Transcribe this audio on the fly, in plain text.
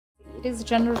It is a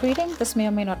general reading. This may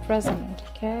or may not resonate.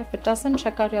 Okay, if it doesn't,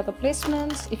 check out your other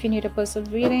placements. If you need a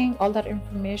personal reading, all that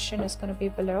information is going to be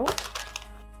below.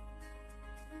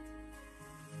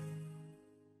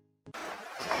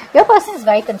 Your person is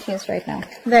very confused right now.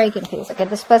 Very confused. Okay,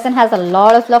 this person has a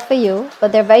lot of love for you,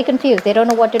 but they're very confused. They don't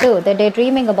know what to do. They're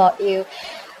daydreaming about you,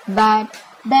 but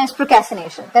there's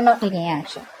procrastination. They're not taking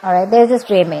action. All right, they're just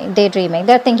daydreaming.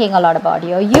 They're thinking a lot about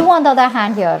you. You, on the other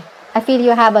hand, here, I feel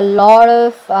you have a lot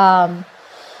of,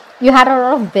 you had a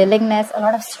lot of willingness, a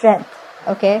lot of strength,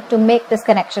 okay, to make this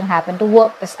connection happen, to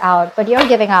work this out, but you're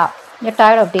giving up. You're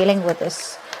tired of dealing with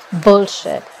this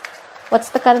bullshit. What's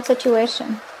the current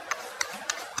situation?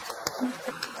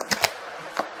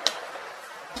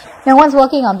 No one's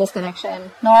working on this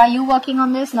connection. Nor are you working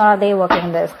on this, nor are they working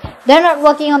on this. They're not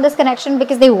working on this connection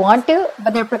because they want to,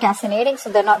 but they're procrastinating, so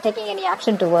they're not taking any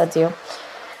action towards you.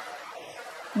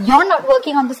 You're not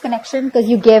working on this connection because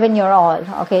you gave in your all,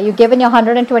 okay? You've given your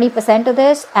 120% to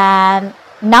this, and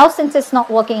now since it's not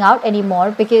working out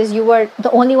anymore because you were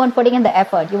the only one putting in the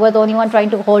effort, you were the only one trying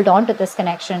to hold on to this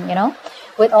connection, you know,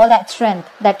 with all that strength,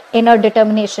 that inner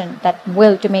determination, that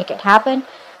will to make it happen.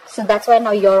 So that's why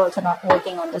now you're also not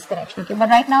working on this connection, okay? But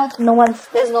right now,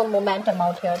 there's no momentum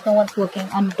out here. No one's working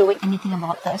on doing anything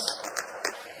about this.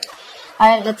 All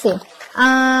right, let's see.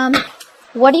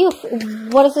 What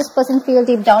does this person feel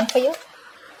deep down for you?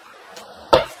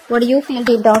 What do you feel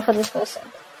deep down for this person?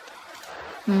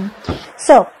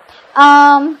 So,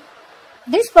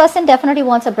 this person definitely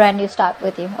wants a brand new start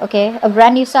with you, okay? A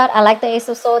brand new start. I like the Ace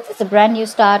of Swords. It's a brand new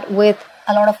start with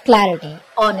a lot of clarity,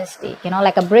 honesty, you know,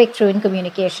 like a breakthrough in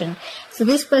communication. So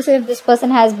this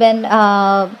person has been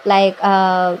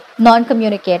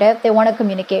non-communicative, they want to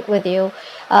communicate with you.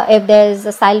 If there's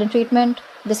a silent treatment,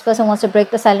 this person wants to break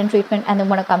the silent treatment and they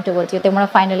want to come towards you. They want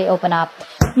to finally open up.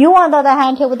 You, on the other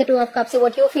hand, here with the Two of Cups,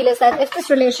 what you feel is that if this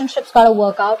relationship's got to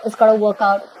work out, it's got to work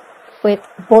out with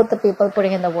both the people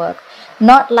putting in the work.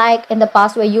 Not like in the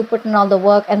past where you put in all the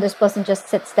work and this person just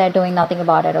sits there doing nothing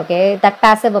about it, okay? That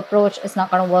passive approach is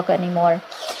not going to work anymore.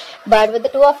 But with the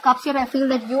Two of Cups here, I feel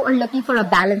that you are looking for a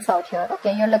balance out here,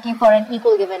 okay? You're looking for an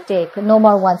equal give and take, no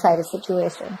more one-sided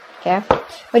situation, okay?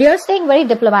 But you're staying very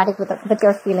diplomatic with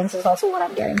your feelings is also what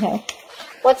I'm getting here.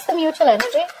 What's the mutual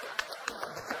energy?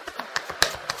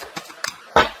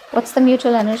 What's the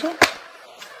mutual energy?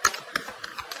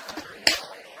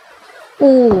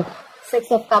 Ooh,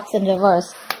 Six of Cups in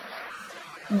reverse.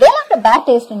 They left a bad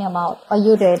taste in your mouth, or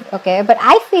you did, okay? But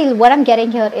I feel what I'm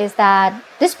getting here is that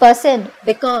this person,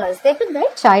 because they've been very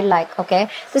childlike, okay?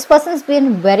 This person's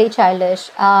been very childish.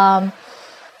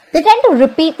 They tend to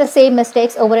repeat the same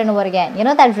mistakes over and over again. You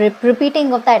know, that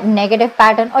repeating of that negative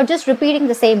pattern, or just repeating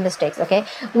the same mistakes, okay?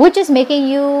 Which is making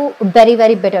you very,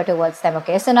 very bitter towards them,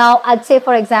 okay? So now, I'd say,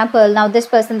 for example, now this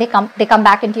person, they come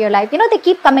back into your life. You know, they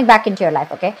keep coming back into your life,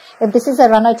 okay? If this is a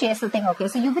runner chaser thing, okay?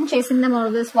 So you've been chasing them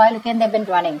all this while, okay? And they've been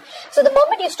running. So the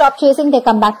moment you stop chasing, they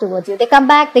come back towards you. They come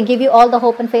back, they give you all the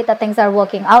hope and faith that things are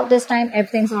working out this time.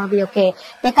 Everything's going to be okay.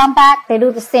 They come back, they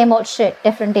do the same old shit,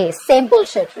 different days. Same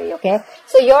bullshit for you, okay?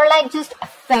 So you're like just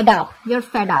fed up. You're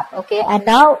fed up, okay? And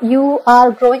now you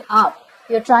are growing up.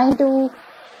 You're trying to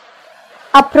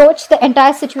approach the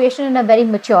entire situation in a very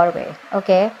mature way,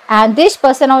 okay? And this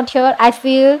person out here, I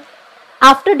feel,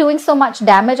 after doing so much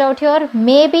damage out here,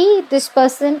 maybe this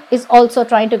person is also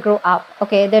trying to grow up,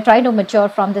 okay? They're trying to mature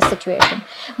from this situation.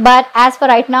 But as for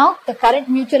right now, the current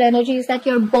mutual energy is that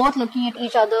you're both looking at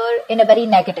each other in a very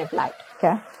negative light,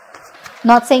 okay?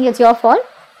 Not saying it's your fault.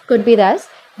 Could be theirs.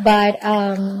 But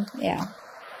yeah,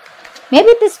 maybe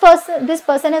this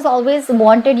person has always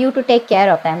wanted you to take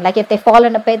care of them. Like if they fall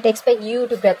in a pit, they expect you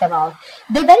to get them out.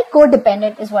 They're very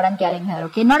codependent is what I'm getting here,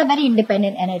 okay? Not a very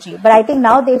independent energy. But I think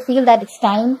now they feel that it's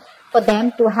time for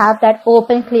them to have that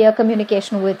open, clear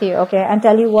communication with you, okay? And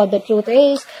tell you what the truth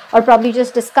is, or probably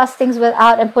just discuss things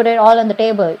without and put it all on the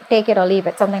table. Take it or leave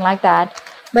it, something like that.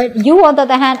 But you, on the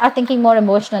other hand, are thinking more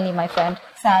emotionally, my friend.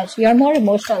 Sag, you're more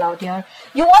emotional out here.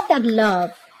 You want that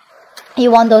love. You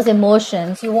want those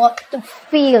emotions. You want to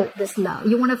feel this love.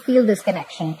 You want to feel this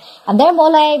connection. And they're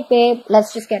more like, babe,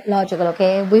 let's just get logical,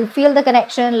 okay? We feel the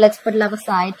connection. Let's put love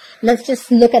aside. Let's just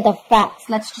look at the facts.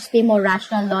 Let's just be more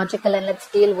rational, logical, and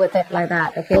let's deal with it like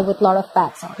that, okay? With a lot of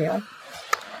facts out here.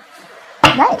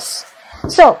 Nice.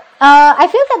 So, I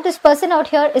feel that this person out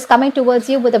here is coming towards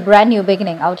you with a brand new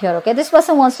beginning out here, okay? This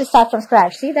person wants to start from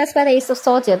scratch. See, that's why the Ace of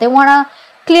Swords here. They want to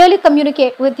clearly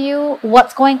communicate with you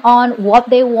what's going on, what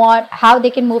they want, how they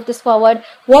can move this forward,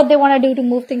 what they want to do to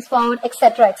move things forward,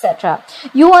 etc., etc.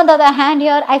 You, on the other hand,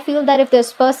 here, I feel that if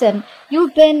this person,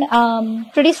 you've been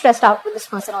pretty stressed out with this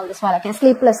person all this while, okay?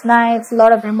 Sleepless nights, a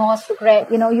lot of remorse, regret,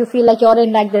 you know, you feel like you're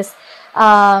in like this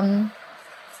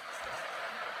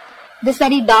this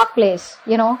very dark place,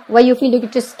 you know, where you feel you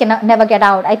just cannot never get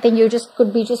out. I think you just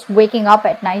could be just waking up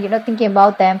at night, you know, thinking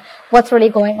about them, what's really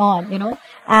going on, you know,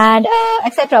 and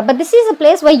etc. But this is a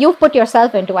place where you put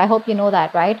yourself into. I hope you know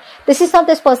that, right? This is not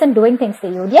this person doing things to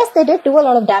you. Yes, they did do a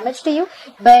lot of damage to you,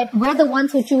 but we're the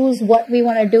ones who choose what we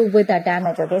want to do with that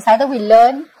damage, okay? So either we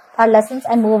learn our lessons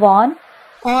and move on,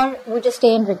 or we just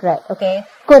stay in regret, okay?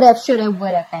 Could have, should have,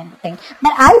 would have kind of thing.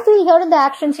 But I feel here in the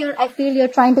actions here, I feel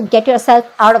you're trying to get yourself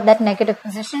out of that negative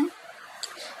position.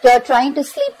 You're trying to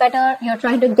sleep better. You're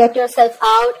trying to get yourself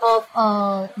out of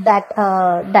that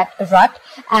rut.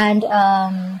 And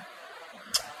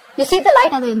you see the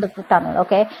light at the end of the tunnel,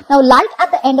 okay? Now, light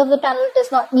at the end of the tunnel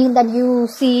does not mean that you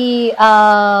see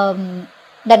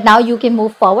that now you can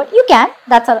move forward. You can.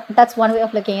 That's one way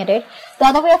of looking at it. The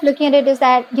other way of looking at it is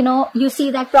that, you know, you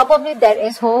see that probably there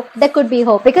is hope. There could be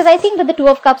hope. Because I think with the Two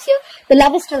of Cups here, the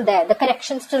love is still there. The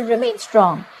connection still remains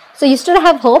strong. So you still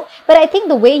have hope. But I think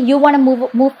the way you want to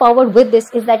move forward with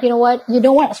this is that, you know what, you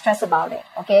don't want to stress about it,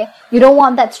 okay? You don't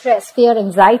want that stress, fear,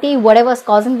 anxiety, whatever's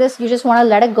causing this. You just want to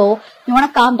let it go. You want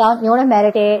to calm down. You want to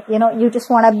meditate. You know, you just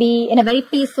want to be in a very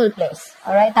peaceful place,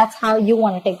 all right? That's how you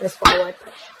want to take this forward.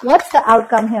 What's the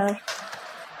outcome here?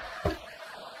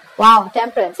 Wow,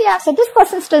 Temperance. Yeah, so this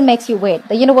person still makes you wait.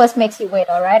 The universe makes you wait,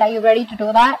 all right? Are you ready to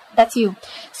do that? That's you.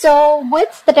 So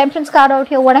with the Temperance card out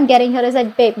here, what I'm getting here is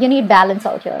that, babe, you need balance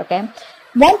out here, okay?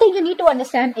 One thing you need to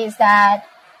understand is that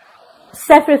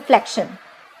self-reflection.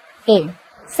 A.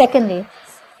 Secondly,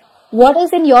 what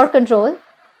is in your control?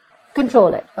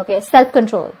 Control it, okay?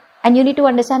 Self-control. And you need to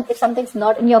understand if something's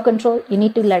not in your control, you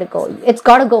need to let it go. It's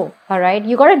got to go, all right?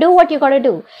 You got to do what you got to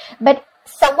do. But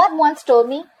someone once told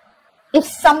me, if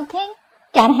something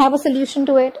can have a solution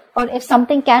to it, or if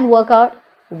something can work out,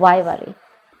 why worry?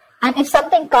 And if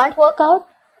something can't work out,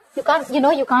 you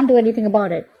can't do anything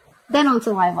about it. Then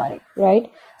also why worry,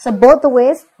 right? So both the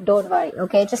ways, don't worry,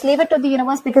 okay? Just leave it to the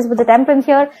universe, because with the Temperance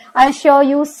here, I assure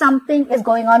you something is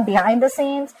going on behind the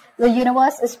scenes. The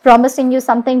universe is promising you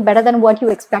something better than what you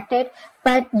expected,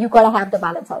 but you gotta have the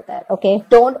balance out there, okay?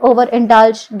 Don't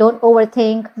overindulge, don't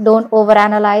overthink, don't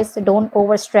overanalyze, don't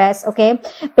overstress, okay?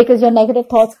 Because your negative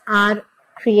thoughts are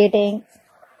creating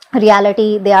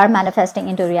reality. They are manifesting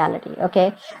into reality,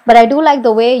 okay? But I do like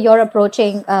the way you're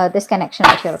approaching this connection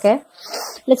out here, okay?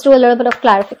 Let's do a little bit of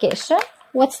clarification.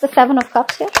 What's the Seven of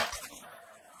Cups here?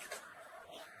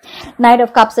 Knight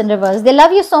of Cups in reverse. They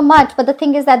love you so much, but the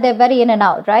thing is that they're very in and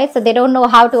out, right? So they don't know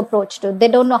how to approach to. They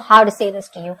don't know how to say this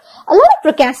to you. A lot of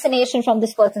procrastination from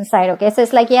this person's side, okay? So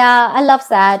it's like, yeah, I love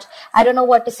Sag. I don't know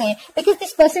what to say. Because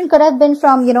this person could have been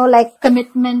from, you know, like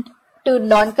commitment to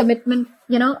non-commitment,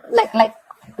 you know,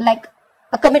 like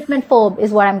a commitment phobe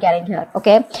is what I'm getting here,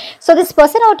 okay? So this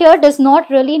person out here does not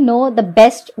really know the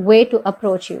best way to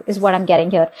approach you is what I'm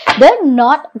getting here. They're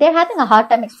having a hard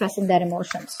time expressing their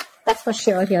emotions. That's for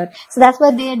sure here. So that's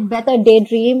why they'd better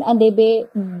daydream, and they'd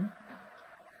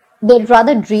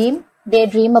rather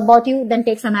daydream about you than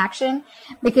take some action,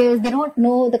 because they don't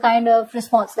know the kind of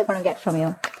response they're going to get from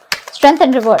you. Strength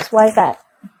in reverse. Why is that?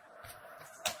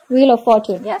 Wheel of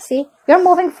Fortune. Yeah, see, you're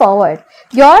moving forward.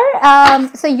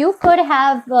 So you could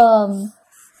have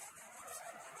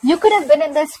been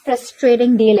in this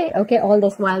frustrating delay, okay, all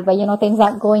this while, but you know, things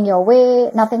aren't going your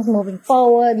way, nothing's moving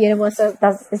forward, universe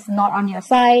is not on your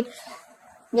side,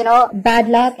 you know, bad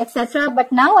luck, etc.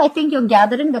 But now I think you're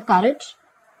gathering the courage.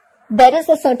 There is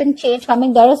a certain change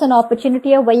coming. There is an opportunity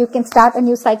here where you can start a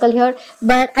new cycle here.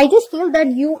 But I just feel that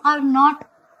you are not.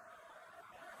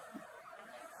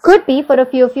 Could be for a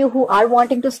few of you who are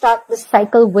wanting to start this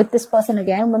cycle with this person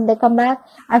again when they come back.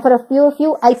 And for a few of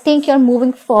you, I think you're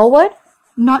moving forward,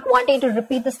 not wanting to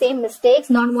repeat the same mistakes,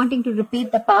 not wanting to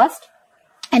repeat the past,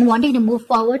 and wanting to move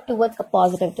forward towards a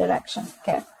positive direction.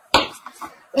 Okay.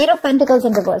 Eight of Pentacles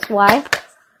in reverse. Why?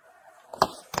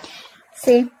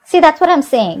 See, that's what I'm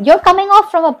saying. You're coming off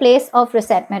from a place of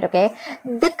resentment, okay?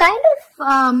 The kind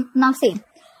of, now see,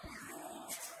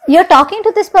 you're talking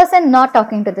to this person, not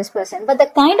talking to this person, but the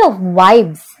kind of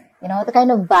vibes, you know, the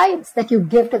kind of vibes that you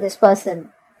give to this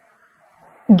person,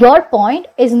 your point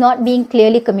is not being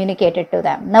clearly communicated to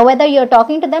them. Now, whether you're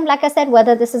talking to them, like I said,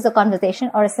 whether this is a conversation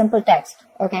or a simple text,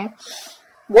 okay,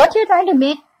 what you're trying to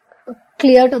make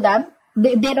clear to them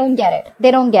They don't get it.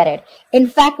 They don't get it. In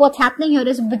fact, what's happening here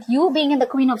is with you being in the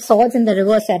Queen of Swords in the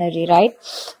reverse energy, right?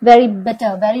 Very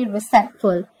bitter, very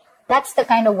resentful. That's the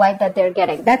kind of vibe that they're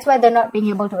getting. That's why they're not being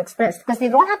able to express, because they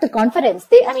don't have the confidence.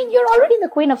 I mean, you're already in the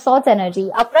Queen of Swords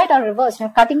energy, upright or reverse. You're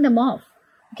cutting them off.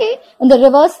 Okay. In the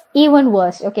reverse, even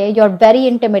worse. Okay. You're very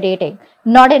intimidating,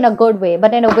 not in a good way,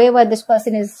 but in a way where this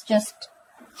person is just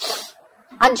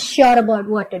unsure about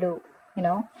what to do, you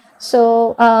know.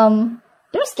 So,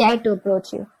 they're scared to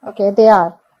approach you. Okay, they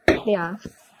are. They are.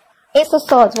 Ace of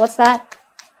Swords, what's that?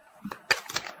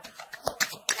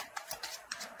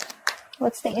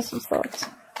 What's the Ace of Swords?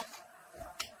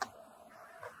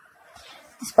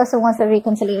 This person wants a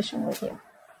reconciliation with you.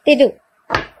 They do.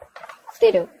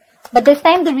 They do. But this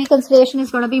time the reconciliation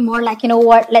is going to be more like, you know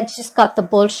what, let's just cut the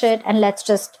bullshit and let's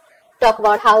just talk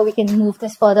about how we can move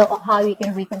this further or how we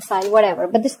can reconcile, whatever.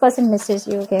 But this person misses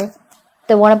you, okay?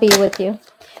 They want to be with you.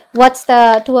 What's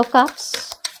the Two of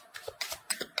Cups?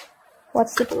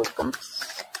 What's the Two of Cups?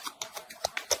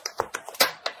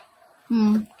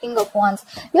 King of Wands.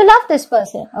 You love this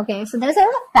person, okay? So there's a lot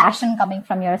of passion coming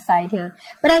from your side here.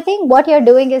 But I think what you're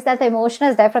doing is that the emotion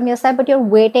is there from your side, but you're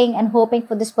waiting and hoping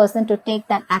for this person to take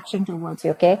that action towards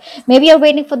you, okay? Maybe you're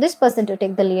waiting for this person to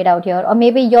take the lead out here, or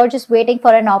maybe you're just waiting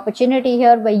for an opportunity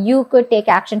here where you could take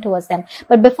action towards them.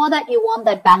 But before that, you want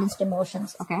that balanced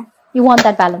emotions, okay? You want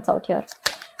that balance out here.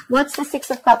 What's the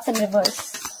Six of Cups in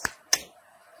reverse?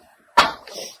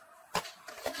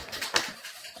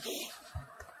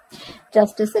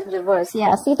 Justice in reverse.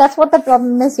 Yeah, see, that's what the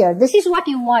problem is here. This is what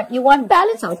you want. You want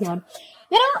balance out here.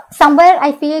 You know, somewhere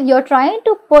I feel you're trying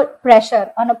to put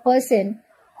pressure on a person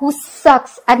who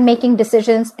sucks at making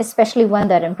decisions, especially when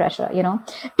they're in pressure, you know.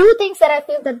 Two things that I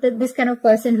feel that this kind of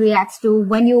person reacts to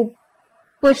when you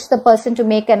push the person to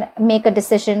make a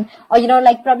decision, or, you know,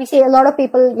 like probably say a lot of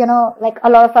people, you know, like a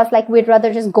lot of us, like we'd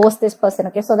rather just ghost this person,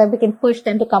 okay, so that we can push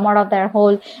them to come out of their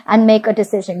hole and make a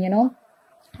decision, you know,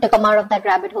 to come out of that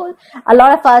rabbit hole. A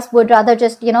lot of us would rather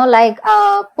just, you know, like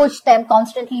push them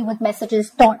constantly with messages,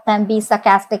 taunt them, be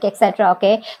sarcastic, etc.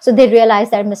 Okay, so they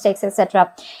realize their mistakes,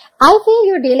 etc. I feel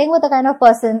you're dealing with a kind of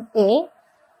person, A,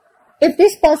 if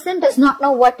this person does not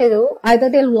know what to do, either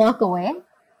they'll walk away,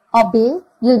 or B,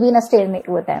 you'll be in a stalemate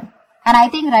with them. And I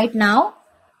think right now,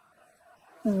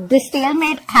 this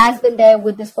stalemate has been there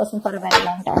with this person for a very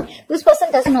long time. This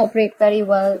person doesn't operate very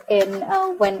well in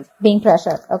when being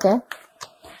pressured, okay?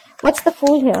 What's the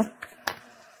Fool here?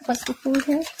 What's the Fool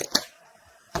here?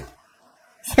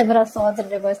 Seven of Swords in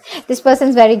reverse. This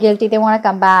person's very guilty. They want to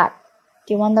come back.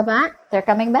 Do you want them back? They're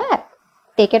coming back.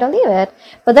 Take it or leave it.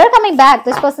 But they're coming back.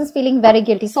 This person's feeling very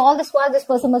guilty. So all this while, this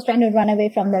person was trying to run away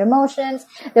from their emotions.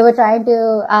 They were trying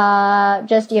to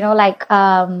just, you know, like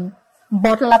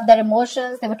bottle up their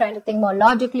emotions. They were trying to think more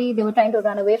logically. They were trying to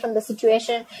run away from the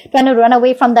situation, trying to run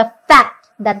away from the fact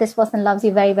that this person loves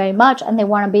you very, very much and they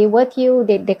want to be with you.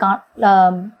 They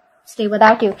can't stay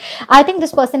without you. I think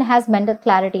this person has mental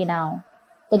clarity now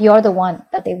that you're the one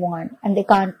that they want, and they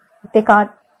can't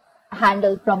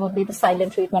handle probably the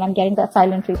silent treatment. I'm getting that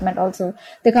silent treatment also.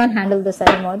 They can't handle this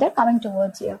anymore. They're coming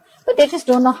towards you, but they just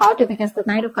don't know how to, because the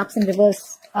Knight of Cups in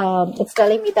reverse, it's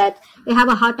telling me that they have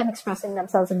a hard time expressing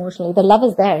themselves emotionally. The love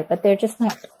is there, but they're just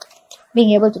not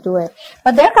being able to do it.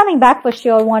 But they're coming back for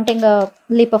sure, wanting a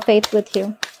leap of faith with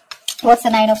you. What's the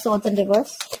Nine of Swords in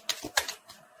reverse?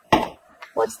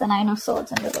 What's the Nine of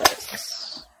Swords in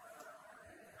reverse?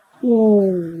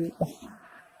 Ooh.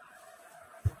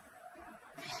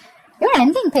 You're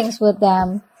ending things with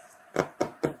them.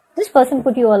 This person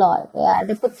put you a lot. Yeah,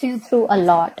 they put you through a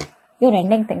lot. You're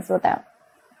ending things with them.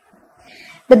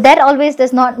 But that always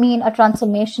does not mean a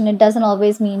transformation. It doesn't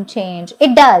always mean change.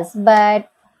 It does,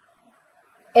 but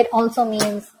it also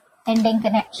means ending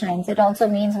connections. It also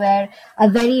means where a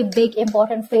very big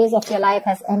important phase of your life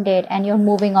has ended and you're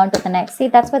moving on to the next. See,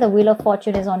 that's where the Wheel of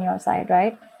Fortune is on your side,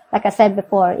 right? Like I said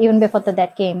before, even before the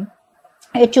death came.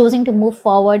 You're choosing to move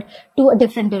forward to a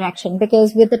different direction,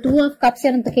 because with the Two of Cups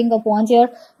here and the King of Wands here,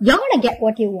 you're going to get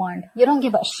what you want. You don't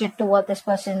give a shit to what this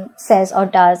person says or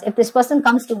does. If this person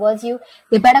comes towards you,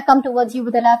 they better come towards you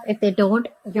with a love. If they don't,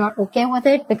 you're okay with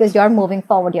it because you're moving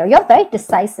forward here. You're very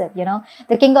decisive, you know.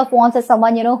 The King of Wands is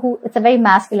someone, you know, who, it's a very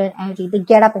masculine energy. They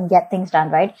get up and get things done,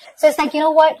 right? So it's like, you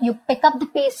know what? You pick up the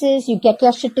paces, you get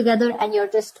your shit together, and you're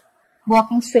just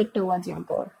walking straight towards your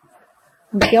goal.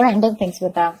 But you're ending things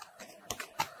with them.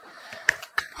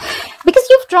 Because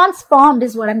you've transformed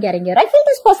is what I'm getting here. I feel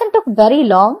this person took very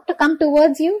long to come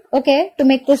towards you, okay, to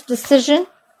make this decision,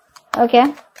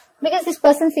 okay, because this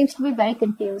person seems to be very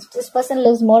confused. This person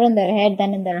lives more in their head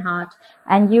than in their heart,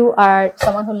 and you are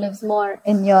someone who lives more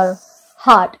in your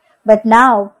heart But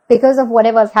now, because of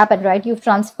whatever has happened, right, you've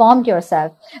transformed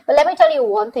yourself. But let me tell you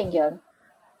one thing here.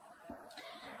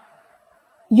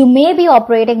 You may be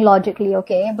operating logically,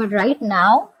 okay? But right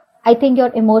now, I think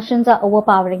your emotions are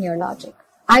overpowering your logic.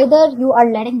 Either you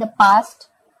are letting the past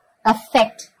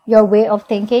affect your way of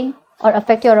thinking or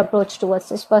affect your approach towards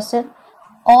this person,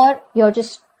 or you're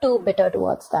just too bitter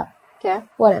towards them, okay?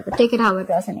 Whatever. Take it how it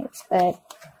resonates. But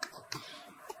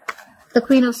the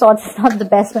Queen of Swords is not the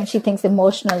best when she thinks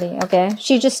emotionally, okay?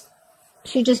 She just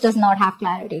does not have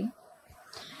clarity.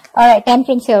 All right,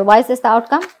 Temperance here. Why is this the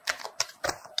outcome?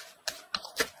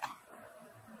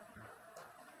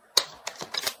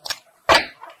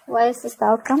 Why is this the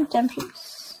outcome,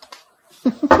 Temperance?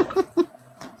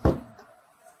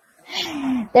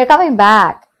 They're coming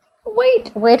back.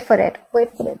 Wait for it.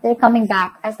 They're coming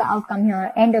back as the outcome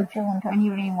here. End of June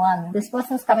 2021. This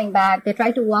person's coming back. They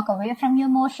tried to walk away from you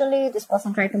emotionally. This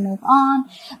person tried to move on.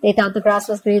 They thought the grass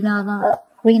was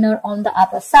greener on the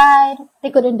other side.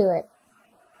 They couldn't do it.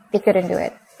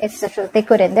 It's the truth. They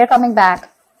couldn't. They're coming back.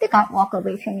 They can't walk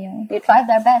away from you. They tried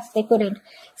their best. They couldn't.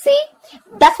 See,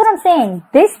 that's what I'm saying.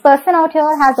 This person out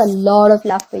here has a lot of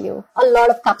love for you. A lot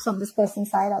of cups on this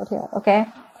person's side out here, okay?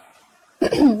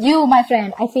 You, my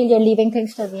friend, I feel you're leaving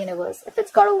things to the universe. If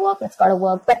it's gotta work, it's gotta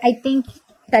work. But I think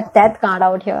that death card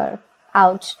out here,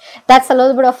 ouch. That's a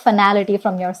little bit of finality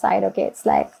from your side, okay? It's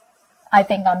like, I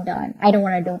think I'm done. I don't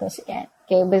want to do this again,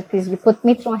 okay? Because you put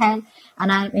me through hell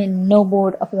and I'm in no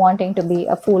mood of wanting to be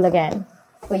a fool again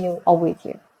for you or with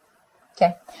you.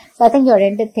 Okay, so I think you're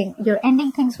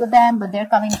ending things with them, but they're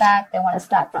coming back. They want to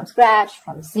start from scratch,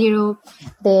 from zero.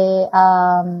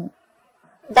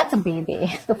 That's a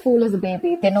baby. The Fool is a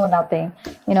baby. They know nothing,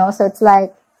 you know. So it's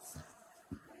like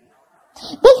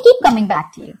they'll keep coming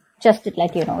back to you. Just to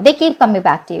let you know, they keep coming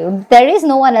back to you. There is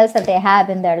no one else that they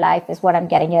have in their life, is what I'm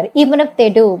getting here. Even if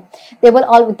they do, they will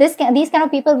always, these kind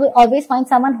of people will always find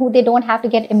someone who they don't have to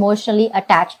get emotionally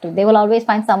attached to. They will always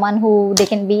find someone who they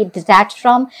can be detached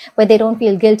from, where they don't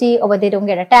feel guilty or where they don't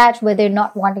get attached, where they're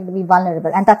not wanting to be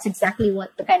vulnerable. And that's exactly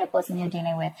what the kind of person you're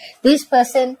dealing with. This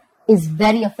person is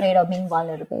very afraid of being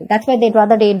vulnerable. That's why they'd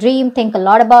rather daydream, think a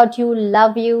lot about you,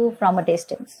 love you from a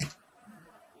distance.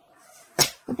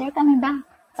 But they're coming back.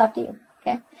 It's up to you.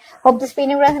 Okay. Hope this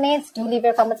reading resonates. Do leave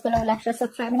your comments below, like, share,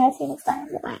 subscribe, and I'll see you next time.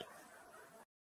 Bye-bye.